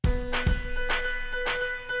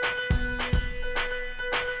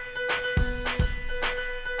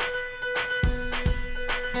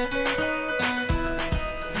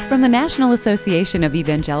From the National Association of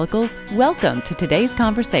Evangelicals, welcome to today's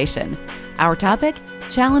conversation. Our topic,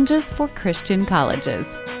 Challenges for Christian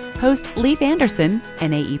Colleges. Host Leith Anderson,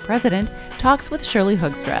 NAE President, talks with Shirley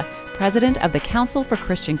Hoekstra, President of the Council for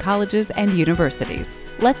Christian Colleges and Universities.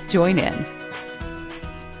 Let's join in.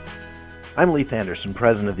 I'm Leith Anderson,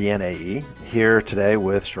 President of the NAE, here today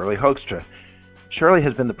with Shirley Hoekstra. Shirley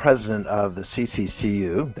has been the President of the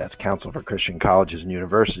CCCU, that's Council for Christian Colleges and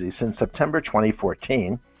Universities, since September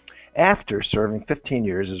 2014, after serving 15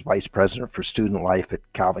 years as Vice President for Student Life at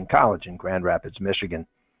Calvin College in Grand Rapids, Michigan.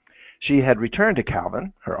 She had returned to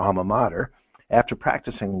Calvin, her alma mater, after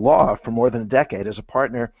practicing law for more than a decade as a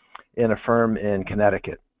partner in a firm in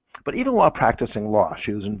Connecticut. But even while practicing law,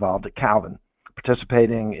 she was involved at Calvin,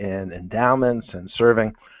 participating in endowments and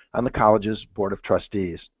serving on the college's Board of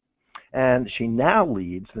Trustees. And she now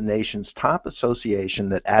leads the nation's top association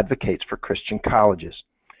that advocates for Christian colleges.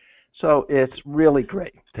 So it's really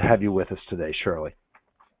great to have you with us today, Shirley.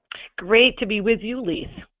 Great to be with you, Leith.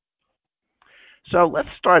 So let's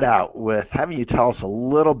start out with having you tell us a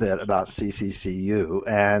little bit about CCCU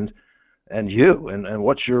and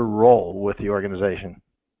what's your role with the organization.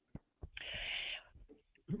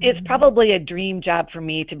 It's probably a dream job for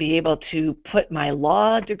me to be able to put my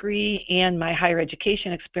law degree and my higher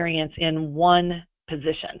education experience in one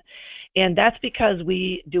position. And that's because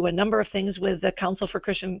we do a number of things with the Council for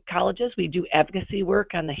Christian Colleges. We do advocacy work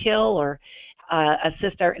on the Hill or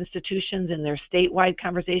assist our institutions in their statewide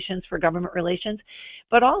conversations for government relations.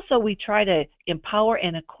 But also we try to empower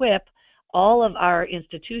and equip all of our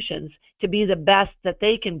institutions to be the best that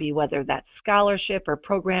they can be, whether that's scholarship or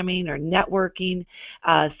programming or networking,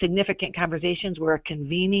 significant conversations. We're a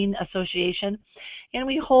convening association, and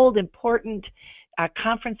we hold important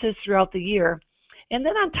conferences throughout the year. And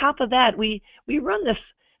then on top of that, we run this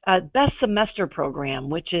Best Semester program,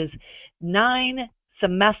 which is 9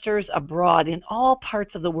 semesters abroad in all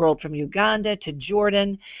parts of the world, from Uganda to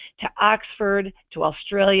Jordan to Oxford to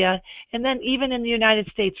Australia. And then even in the United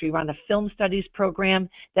States, we run a film studies program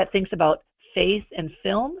that thinks about faith and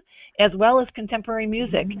film, as well as contemporary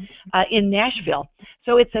music in Nashville.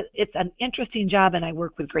 So it's an interesting job, and I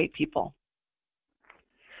work with great people.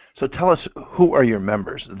 So tell us, who are your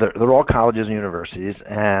members? They're all colleges and universities,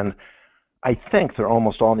 and I think they're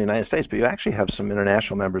almost all in the United States, but you actually have some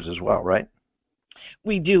international members as well, right?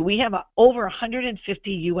 We do. We have over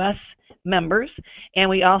 150 U.S. members, and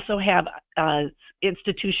we also have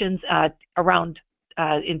institutions around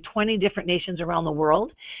in 20 different nations around the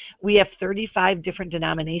world. We have 35 different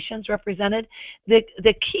denominations represented.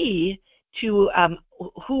 The key to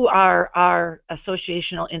who are our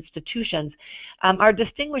associational institutions are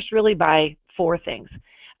distinguished really by 4 things.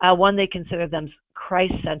 One, they consider them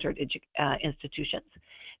Christ-centered institutions.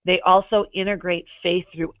 They also integrate faith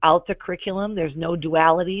throughout the curriculum. There's no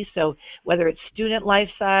duality. So whether it's student life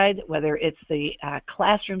side, whether it's the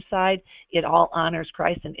classroom side, it all honors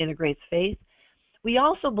Christ and integrates faith. We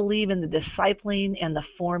also believe in the discipling and the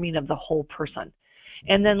forming of the whole person.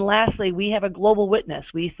 And then lastly, we have a global witness.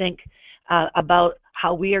 We think about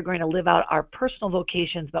how we are going to live out our personal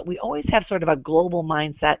vocations, but we always have sort of a global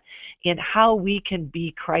mindset in how we can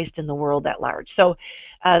be Christ in the world at large. So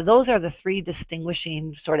those are the 3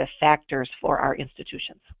 distinguishing sort of factors for our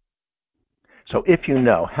institutions. So if you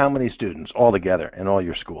know, how many students altogether in all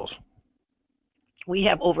your schools? We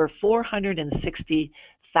have over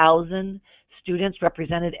 460,000 students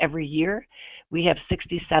represented every year. We have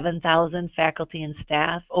 67,000 faculty and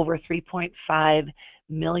staff, over 3.5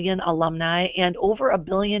 million alumni, and over $1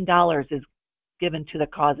 billion is given to the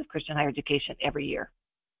cause of Christian higher education every year.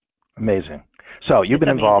 Amazing. So you've been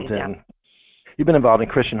involved in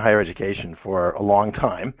Christian higher education for a long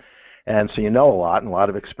time, and so you know a lot and a lot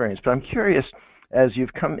of experience. But I'm curious, as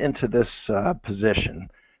you've come into this position,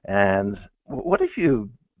 and what have you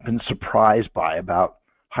been surprised by about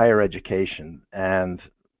higher education, and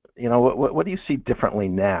what do you see differently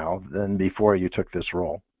now than before you took this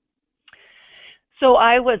role? So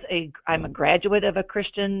I'm a graduate of a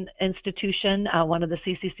Christian institution, one of the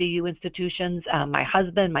CCCU institutions, my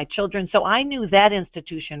husband, my children. So I knew that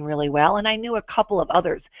institution really well, and I knew a couple of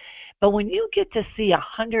others. But when you get to see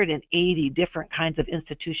 180 different kinds of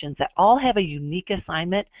institutions that all have a unique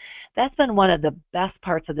assignment, that's been one of the best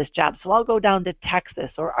parts of this job. So I'll go down to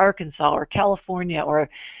Texas or Arkansas or California or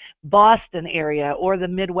Boston area or the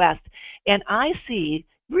Midwest, and I see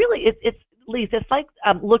really it's like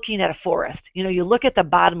looking at a forest. You look at the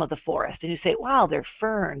bottom of the forest and you say, wow, there are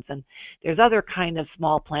ferns and there's other kind of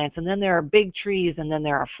small plants, and then there are big trees, and then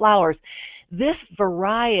there are flowers. This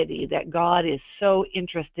variety that God is so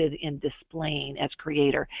interested in displaying as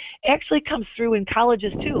creator actually comes through in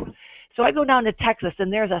colleges too. So I go down to Texas,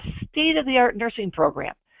 and there's a state-of-the-art nursing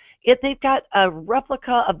program. They've got a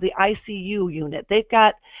replica of the ICU unit. They've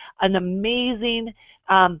got an amazing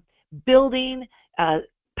building,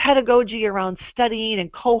 pedagogy around studying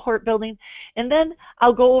and cohort building. And then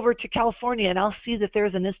I'll go over to California, and I'll see that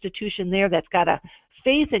there's an institution there that's got a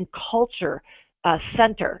faith and culture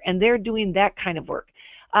center, and they're doing that kind of work.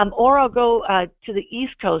 Or I'll go to the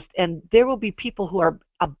East Coast, and there will be people who are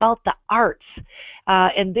about the arts,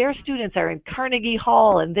 and their students are in Carnegie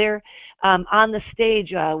Hall, and they're on the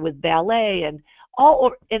stage with ballet and all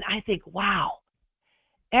over. And I think, wow,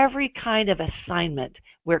 every kind of assignment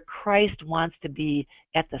where Christ wants to be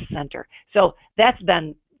at the center. So that's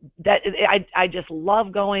been that. I just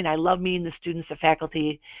love going. I love meeting the students, the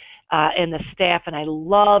faculty, and the staff, and I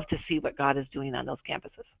love to see what God is doing on those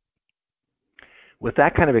campuses. With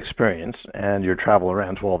that kind of experience and your travel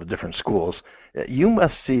around to all the different schools, you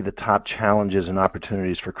must see the top challenges and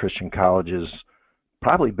opportunities for Christian colleges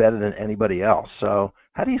probably better than anybody else. So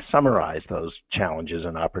how do you summarize those challenges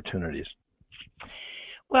and opportunities?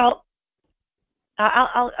 Well,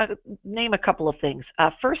 I'll name a couple of things.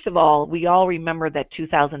 First of all, we all remember that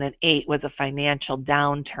 2008 was a financial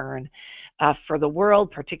downturn for the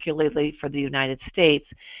world, particularly for the United States.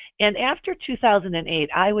 And after 2008,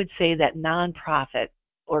 I would say that nonprofit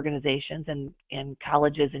organizations and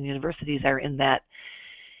colleges and universities are in that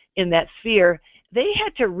sphere. They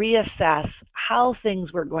had to reassess how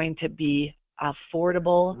things were going to be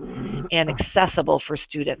affordable and accessible for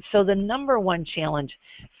students. So the number one challenge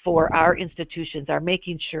for our institutions are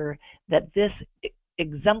making sure that this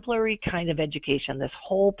exemplary kind of education, this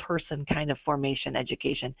whole person kind of formation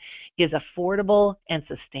education, is affordable and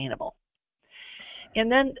sustainable.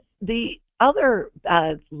 And then the other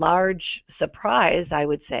large surprise, I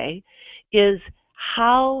would say, is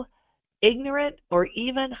how ignorant or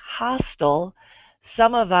even hostile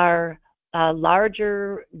some of our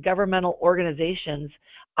larger governmental organizations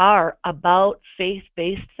are about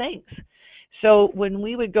faith-based things. So when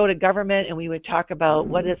we would go to government and we would talk about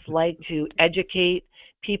what it's like to educate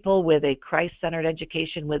people with a Christ-centered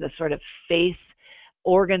education, with a sort of faith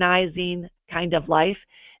organizing kind of life,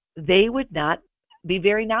 they would not be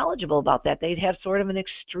very knowledgeable about that. They'd have sort of an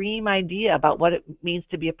extreme idea about what it means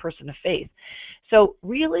to be a person of faith. So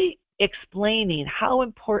really explaining how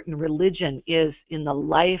important religion is in the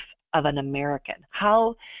life of an American,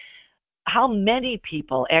 how many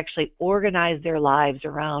people actually organize their lives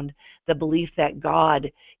around the belief that God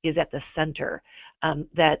is at the center,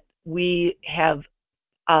 that we have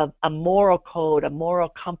a moral code, a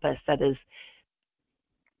moral compass that is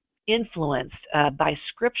influenced by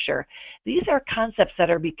Scripture. These are concepts that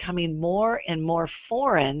are becoming more and more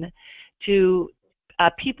foreign to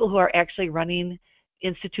people who are actually running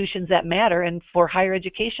institutions that matter. And for higher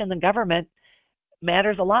education, the government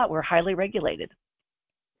matters a lot. We're highly regulated.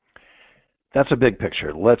 That's a big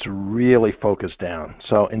picture. Let's really focus down.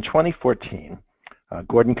 So in 2014,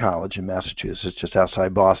 Gordon College in Massachusetts, just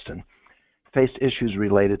outside Boston, faced issues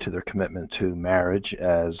related to their commitment to marriage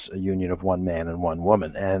as a union of one man and one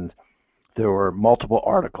woman. And there were multiple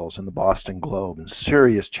articles in the Boston Globe and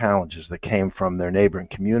serious challenges that came from their neighboring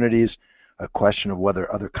communities, a question of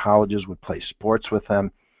whether other colleges would play sports with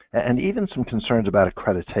them, and even some concerns about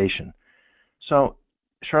accreditation. So,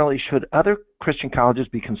 Shirley, should other Christian colleges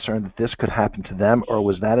be concerned that this could happen to them, or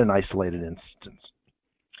was that an isolated instance?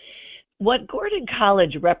 What Gordon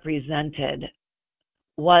College represented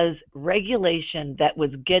was regulation that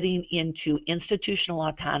was getting into institutional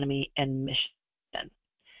autonomy and mission.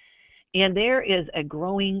 And there is a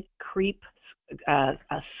growing a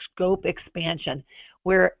scope expansion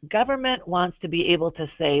where government wants to be able to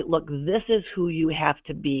say, look, this is who you have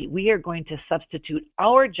to be. We are going to substitute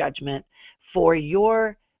our judgment for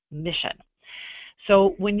your mission.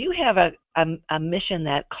 So when you have a mission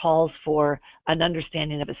that calls for an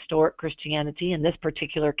understanding of historic Christianity, in this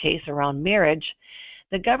particular case around marriage,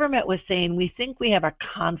 the government was saying, we think we have a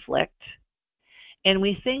conflict, and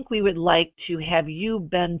we think we would like to have you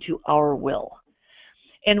bend to our will.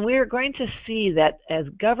 And we're going to see that as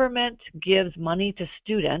government gives money to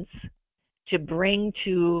students to bring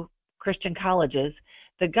to Christian colleges,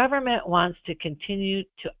 the government wants to continue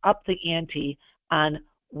to up the ante on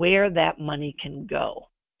where that money can go.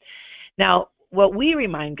 Now, what we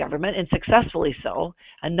remind government, and successfully so,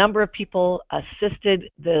 a number of people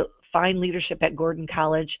assisted the fine leadership at Gordon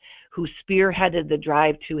College who spearheaded the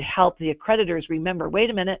drive to help the accreditors remember, wait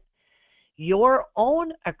a minute, your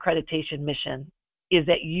own accreditation mission is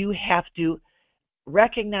that you have to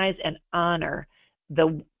recognize and honor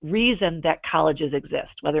the reason that colleges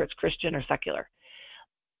exist, whether it's Christian or secular.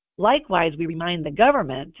 Likewise, we remind the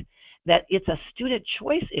government that it's a student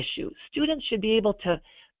choice issue. Students should be able to,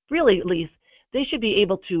 really at least, they should be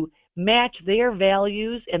able to match their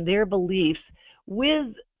values and their beliefs with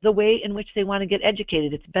the way in which they want to get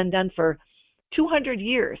educated. It's been done for 200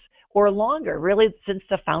 years or longer, really since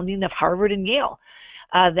the founding of Harvard and Yale,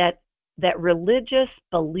 that religious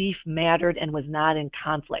belief mattered and was not in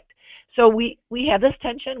conflict. So we have this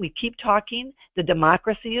tension. We keep talking. The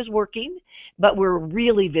democracy is working, but we're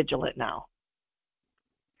really vigilant now.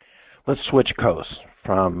 Let's switch coasts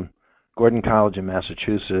from Gordon College in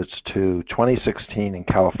Massachusetts to 2016 in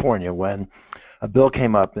California, when a bill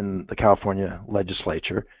came up in the California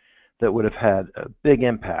legislature that would have had a big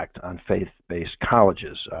impact on faith-based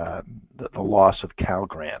colleges, the loss of Cal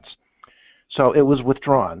grants. So it was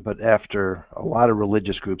withdrawn, but after a lot of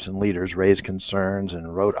religious groups and leaders raised concerns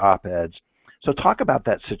and wrote op-eds. So talk about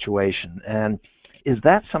that situation, and is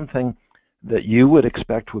that something that you would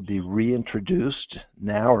expect would be reintroduced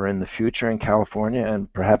now or in the future in California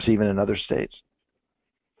and perhaps even in other states?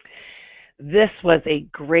 This was a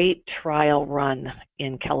great trial run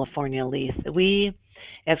in California, Lise. We,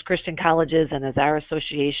 as Christian colleges and as our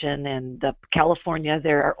association and California,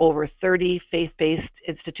 there are over 30 faith-based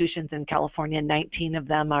institutions in California. 19 of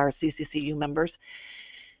them are CCCU members.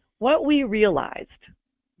 What we realized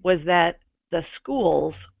was that the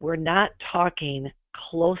schools were not talking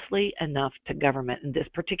closely enough to government, in this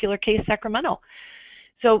particular case, Sacramento.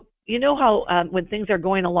 So you know how when things are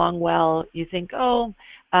going along well, you think,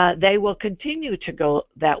 they will continue to go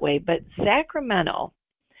that way. But Sacramento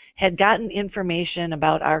had gotten information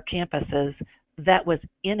about our campuses that was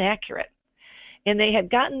inaccurate. And they had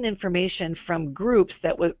gotten information from groups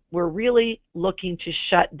that were really looking to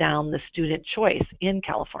shut down the student choice in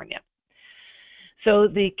California. So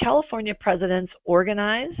the California presidents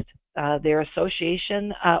organized, their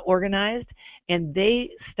association organized, and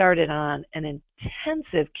they started on an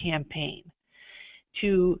intensive campaign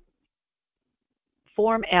to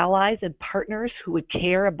form allies and partners who would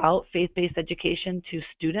care about faith-based education to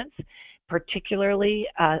students, particularly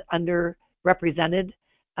underrepresented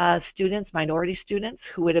students, minority students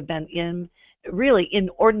who would have been really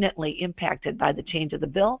inordinately impacted by the change of the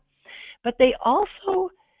bill. But they also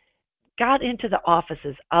got into the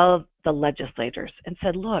offices of the legislators and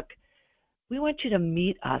said, look, we want you to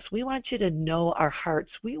meet us. We want you to know our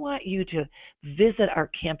hearts. We want you to visit our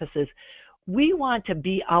campuses. We want to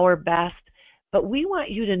be our best, but we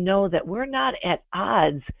want you to know that we're not at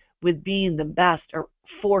odds with being the best or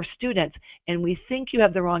for students, and we think you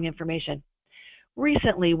have the wrong information.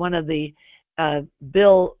 Recently, one of the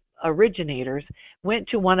bill originators went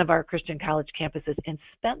to one of our Christian college campuses and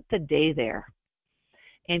spent the day there.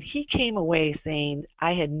 And he came away saying,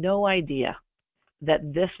 I had no idea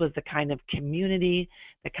that this was the kind of community,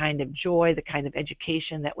 the kind of joy, the kind of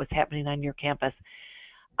education that was happening on your campus.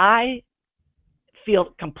 I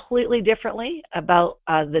feel completely differently about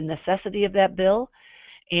the necessity of that bill.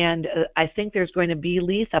 And I think there's going to be,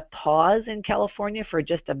 Lise, a pause in California for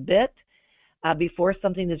just a bit before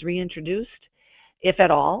something is reintroduced, if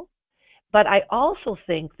at all. But I also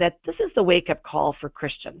think that this is the wake-up call for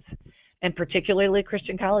Christians, and particularly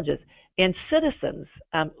Christian colleges and citizens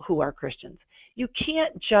who are Christians. You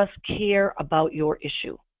can't just care about your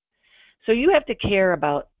issue. So you have to care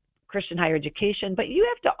about Christian higher education, but you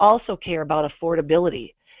have to also care about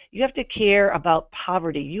affordability. You have to care about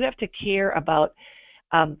poverty. You have to care about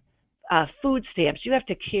food stamps. You have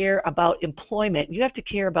to care about employment. You have to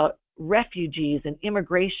care about refugees and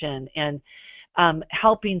immigration and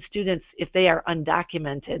helping students, if they are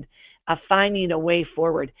undocumented, finding a way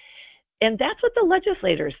forward. And that's what the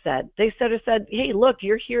legislators said. They sort of said, hey, look,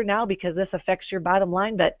 you're here now because this affects your bottom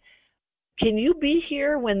line, but can you be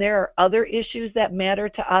here when there are other issues that matter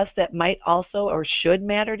to us that might also or should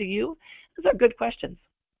matter to you? Those are good questions.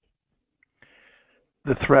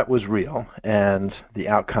 The threat was real, and the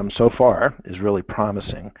outcome so far is really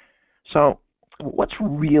promising. So what's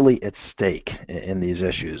really at stake in these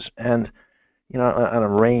issues? And on a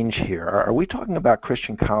range here, are we talking about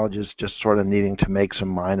Christian colleges just sort of needing to make some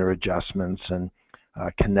minor adjustments and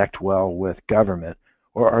connect well with government?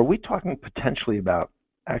 Or are we talking potentially about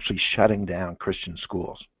actually shutting down Christian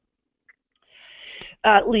schools?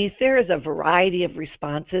 Lise, there is a variety of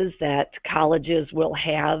responses that colleges will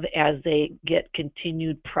have as they get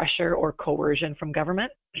continued pressure or coercion from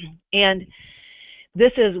government. And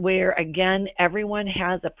this is where, again, everyone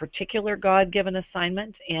has a particular God-given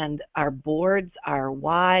assignment, and our boards are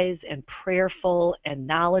wise and prayerful and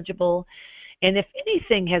knowledgeable. And if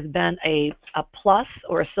anything has been a plus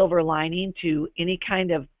or a silver lining to any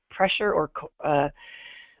kind of pressure or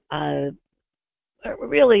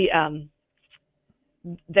really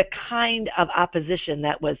the kind of opposition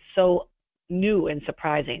that was so new and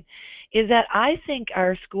surprising, is that I think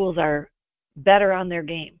our schools are better on their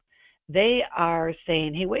game. They are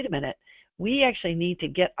saying, hey, wait a minute, we actually need to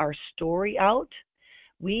get our story out.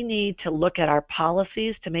 We need to look at our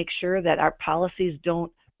policies to make sure that our policies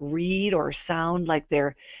don't read or sound like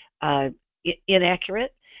they're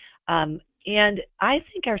inaccurate. And I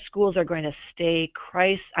think our schools are going to stay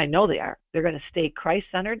I know they are. They're going to stay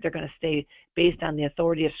Christ-centered. They're going to stay based on the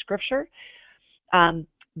authority of Scripture.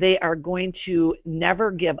 They are going to never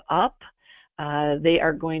give up. They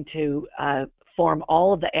are going to form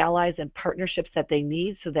all of the allies and partnerships that they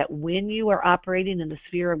need so that when you are operating in the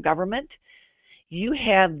sphere of government, you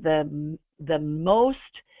have the most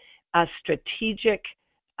strategic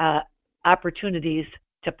opportunities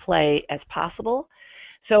to play as possible.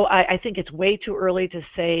 So I think it's way too early to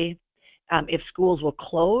say if schools will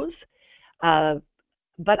close,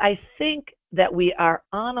 but I think that we are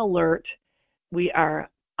on alert. We are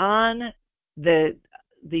on the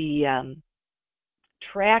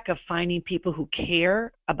track of finding people who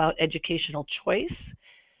care about educational choice,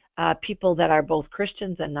 people that are both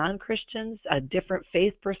Christians and non-Christians, different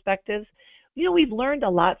faith perspectives. You know, we've learned a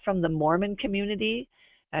lot from the Mormon community,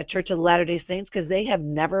 Church of the Latter-day Saints, because they have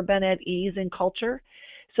never been at ease in culture.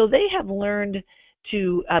 So they have learned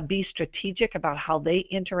to be strategic about how they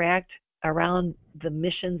interact around the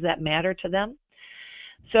missions that matter to them.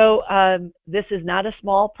 So this is not a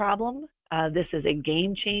small problem. This is a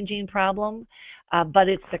game-changing problem, but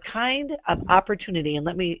it's the kind of opportunity, and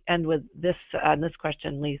let me end with this this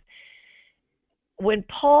question, Lise. When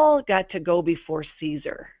Paul got to go before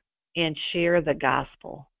Caesar and share the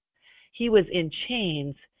gospel, he was in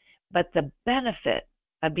chains, but the benefit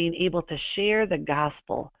of being able to share the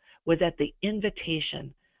gospel was at the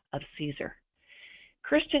invitation of Caesar.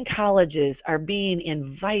 Christian colleges are being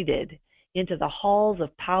invited into the halls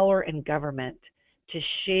of power and government to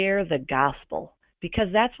share the gospel, because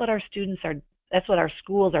that's what our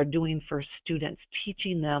schools are doing for students,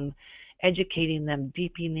 teaching them, educating them,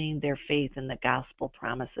 deepening their faith in the gospel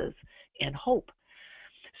promises and hope.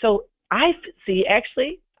 So I see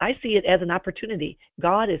it as an opportunity.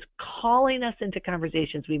 God is calling us into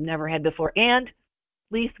conversations we've never had before, and at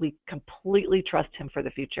least we completely trust him for the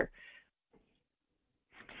future.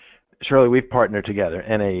 Shirley, we've partnered together,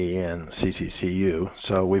 NAE and CCCU,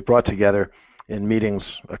 so we've brought together in meetings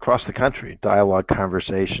across the country dialogue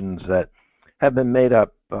conversations that have been made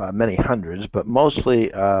up many hundreds, but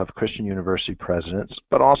mostly of Christian university presidents,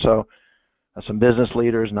 but also some business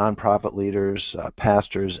leaders, nonprofit leaders,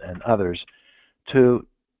 pastors, and others to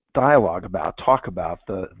talk about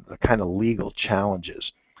the kind of legal challenges.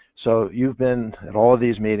 So you've been at all of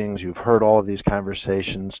these meetings, you've heard all of these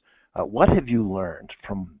conversations. What have you learned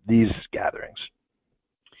from these gatherings?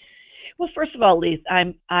 Well, first of all, Lise,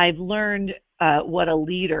 I've learned what a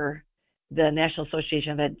leader the National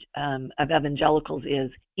Association of Evangelicals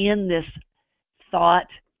is in this thought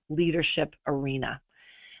leadership arena.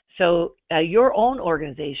 So your own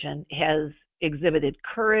organization has exhibited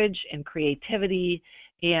courage and creativity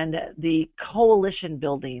and the coalition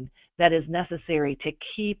building that is necessary to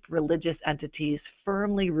keep religious entities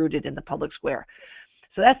firmly rooted in the public square.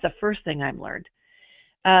 So that's the first thing I've learned.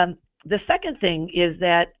 The second thing is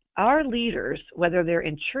that our leaders, whether they're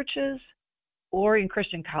in churches or in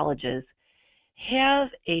Christian colleges, have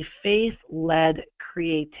a faith-led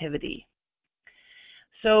creativity.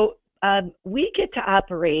 So we get to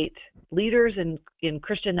operate, leaders in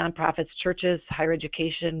Christian nonprofits, churches, higher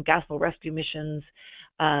education, gospel rescue missions,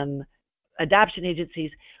 adoption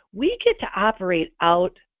agencies. We get to operate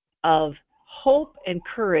out of hope and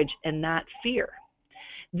courage and not fear.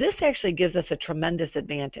 This actually gives us a tremendous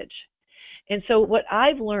advantage. And so what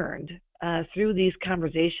I've learned through these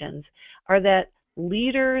conversations are that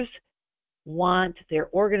leaders want their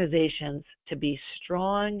organizations to be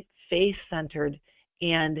strong, faith-centered,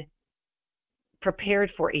 and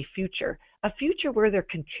prepared for a future where they're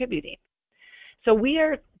contributing. So we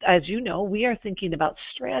are, as you know, we are thinking about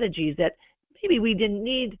strategies that maybe we didn't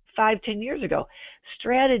need 5-10 years ago,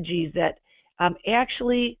 strategies that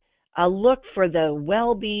actually look for the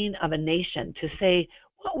well-being of a nation, to say,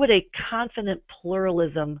 what would a confident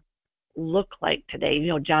pluralism look like today? You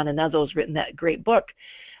know, John Inezzo's written that great book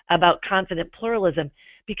about confident pluralism,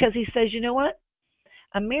 because he says, you know what?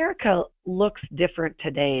 America looks different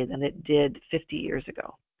today than it did 50 years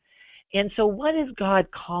ago. And so what is God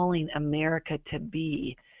calling America to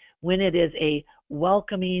be when it is a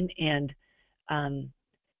welcoming and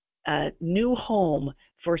new home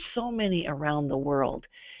for so many around the world?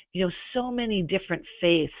 You know, so many different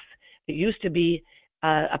faiths. It used to be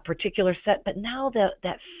a particular set, but now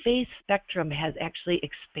that faith spectrum has actually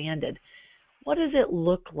expanded. What does it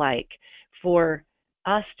look like for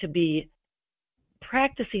us to be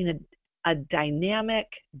practicing a dynamic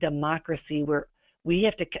democracy where we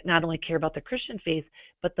have to not only care about the Christian faith,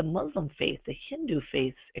 but the Muslim faith, the Hindu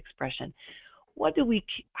faith expression?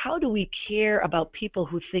 How do we care about people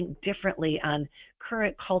who think differently on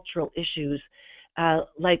current cultural issues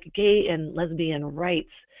like gay and lesbian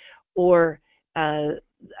rights, or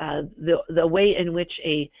the way in which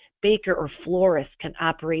a baker or florist can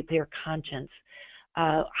operate their conscience?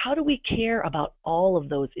 How do we care about all of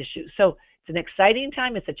those issues? So it's an exciting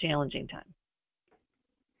time, it's a challenging time.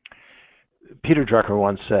 Peter Drucker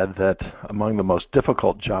once said that among the most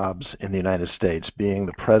difficult jobs in the United States, being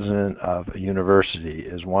the president of a university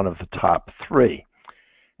is one of the top 3.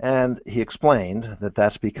 And he explained that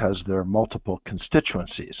that's because there are multiple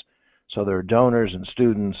constituencies. So there are donors and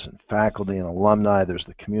students and faculty and alumni, there's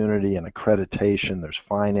the community and accreditation, there's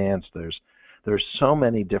finance, there's so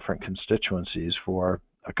many different constituencies for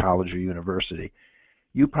a college or university.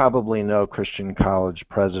 You probably know Christian college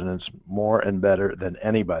presidents more and better than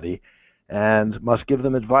anybody, and must give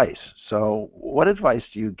them advice. So what advice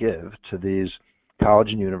do you give to these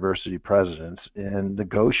college and university presidents in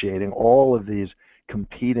negotiating all of these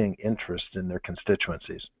competing interests in their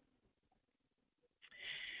constituencies?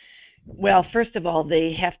 Well, first of all,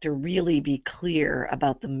 they have to really be clear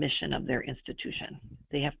about the mission of their institution.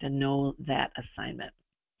 They have to know that assignment.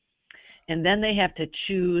 And then they have to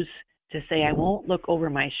choose to say, I won't look over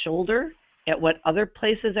my shoulder at what other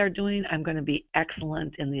places are doing. I'm going to be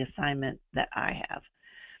excellent in the assignment that I have.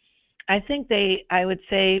 I would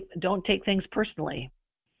say, don't take things personally,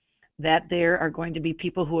 that there are going to be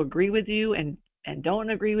people who agree with you and don't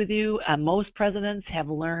agree with you. Most presidents have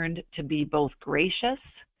learned to be both gracious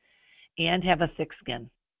and have a thick skin.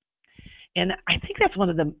 And I think that's one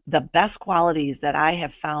of the best qualities that I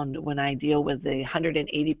have found when I deal with the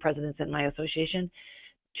 180 presidents in my association.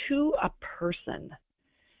 To a person,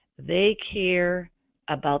 they care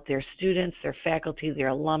about their students, their faculty, their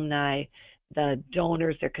alumni, the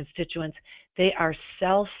donors, their constituents. They are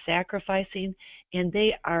self-sacrificing, and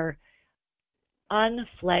they are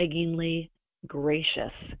unflaggingly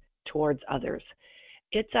gracious towards others.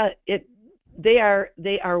 They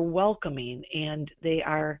are welcoming, and they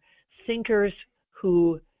are thinkers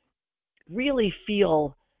who really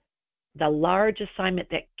feel the large assignment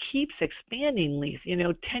that keeps expanding, Lise.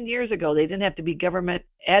 10 years ago, they didn't have to be government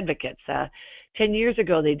advocates. 10 years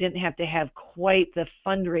ago, they didn't have to have quite the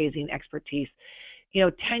fundraising expertise.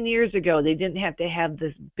 10 years ago, they didn't have to have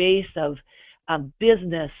this base of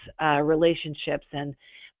business relationships and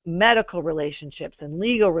medical relationships and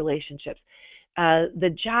legal relationships.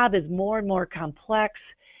 The job is more and more complex,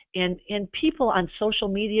 and people on social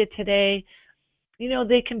media today,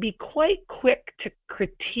 they can be quite quick to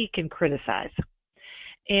critique and criticize.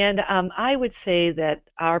 And I would say that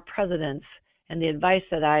our presidents, and the advice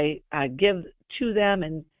that I give to them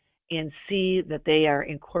and see that they are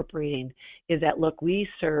incorporating, is that, look, we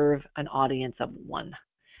serve an audience of one.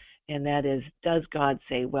 And that is, does God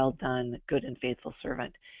say, well done, good and faithful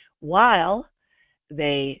servant? While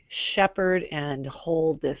they shepherd and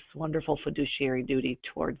hold this wonderful fiduciary duty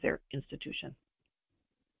towards their institution.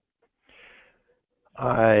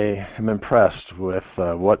 I am impressed with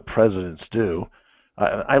what presidents do.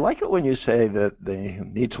 I like it when you say that they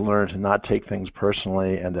need to learn to not take things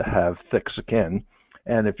personally and to have thick skin.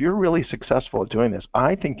 And if you're really successful at doing this,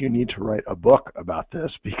 I think you need to write a book about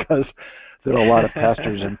this, because there are a lot of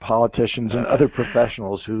pastors and politicians and other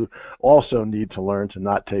professionals who also need to learn to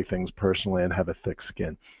not take things personally and have a thick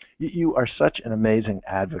skin. You are such an amazing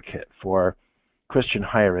advocate for Christian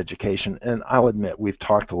higher education, and I'll admit we've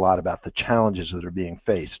talked a lot about the challenges that are being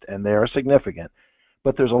faced, and they are significant,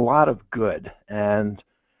 but there's a lot of good, and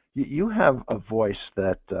you have a voice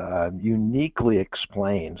that uniquely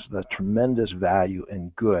explains the tremendous value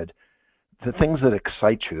and good, the things that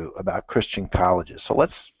excite you about Christian colleges. So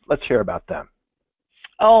let's hear about them.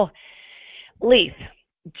 Oh, Lise,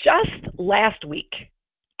 just last week,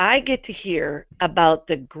 I get to hear about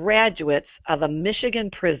the graduates of a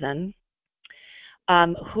Michigan prison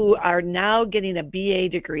who are now getting a BA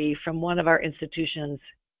degree from one of our institutions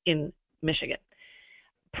in Michigan.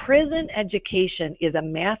 Prison education is a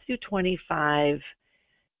Matthew 25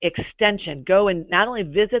 extension. Go and not only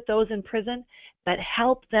visit those in prison, but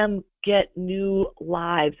help them get new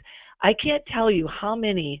lives. I can't tell you how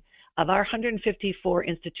many of our 154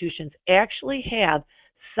 institutions actually have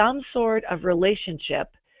some sort of relationship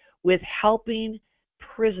with helping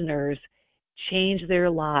prisoners change their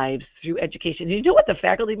lives through education. You know what the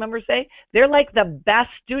faculty members say? They're like the best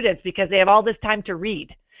students because they have all this time to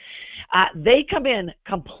read. They come in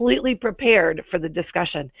completely prepared for the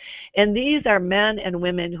discussion. And these are men and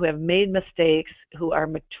women who have made mistakes, who are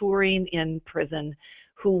maturing in prison,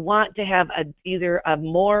 who want to have either a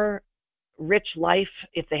more rich life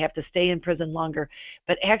if they have to stay in prison longer,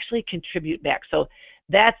 but actually contribute back. So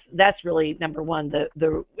that's really number one.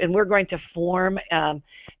 And we're going to form we're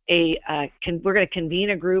going to convene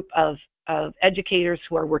a group of educators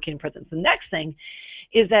who are working in prisons. The next thing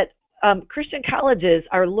is that Christian colleges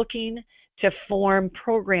are looking to form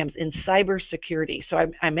programs in cybersecurity.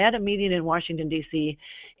 So I'm at a meeting in Washington, D.C.,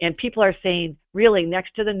 and people are saying, really,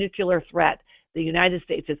 next to the nuclear threat, the United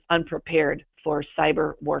States is unprepared for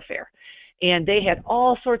cyber warfare. And they had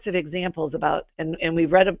all sorts of examples about, and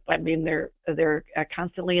we've read, they're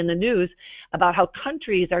constantly in the news about how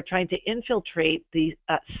countries are trying to infiltrate the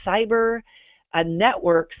cyber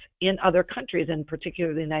networks in other countries, and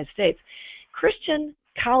particularly the United States. Christian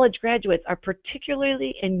college graduates are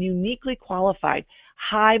particularly and uniquely qualified,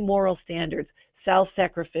 high moral standards,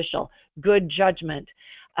 self-sacrificial, good judgment.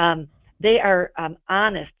 They are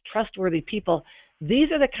honest, trustworthy people.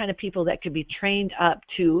 These are the kind of people that could be trained up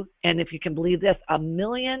to, and if you can believe this, 1.5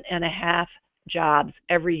 million jobs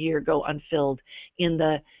every year go unfilled in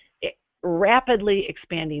the rapidly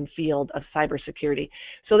expanding field of cybersecurity.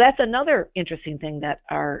 So that's another interesting thing that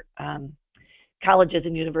our colleges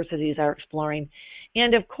and universities are exploring.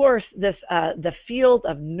 And of course, the field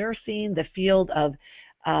of nursing, the field of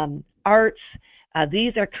arts,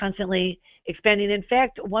 these are constantly expanding. In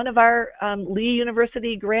fact, one of our Lee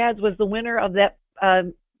University grads was the winner of that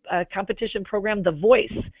competition program, The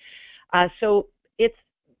Voice. So it's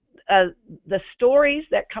the stories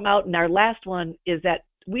that come out in our last one is that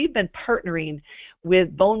we've been partnering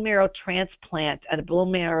with bone marrow transplant and a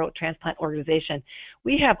bone marrow transplant organization.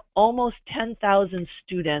 We have almost 10,000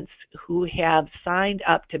 students who have signed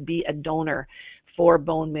up to be a donor for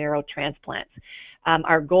bone marrow transplants.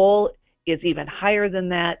 Our goal is even higher than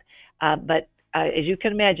that, but as you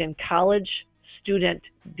can imagine, college student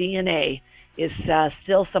DNA is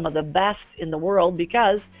still some of the best in the world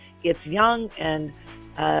because it's young and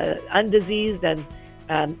undiseased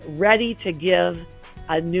and ready to give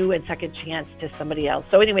a new and second chance to somebody else.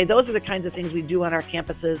 So anyway, those are the kinds of things we do on our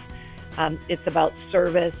campuses. It's about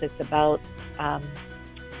service. It's about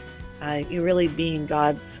you really being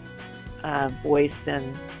God's voice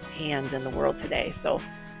and hand in the world today.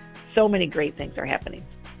 So many great things are happening.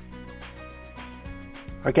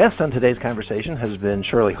 Our guest on today's conversation has been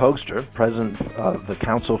Shirley Hoegstra, President of the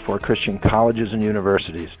Council for Christian Colleges and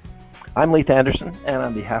Universities. I'm Leith Anderson, and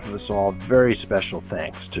on behalf of us all, very special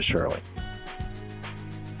thanks to Shirley.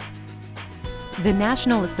 The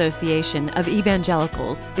National Association of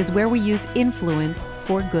Evangelicals is where we use influence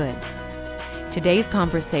for good. Today's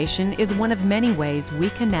conversation is one of many ways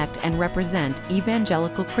we connect and represent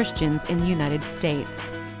evangelical Christians in the United States.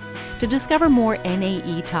 To discover more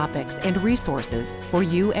NAE topics and resources for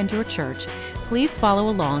you and your church, please follow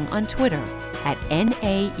along on Twitter at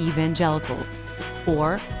NA Evangelicals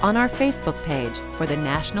or on our Facebook page for the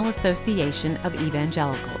National Association of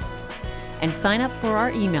Evangelicals. And sign up for our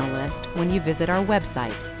email list when you visit our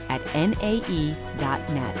website at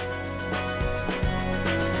nae.net.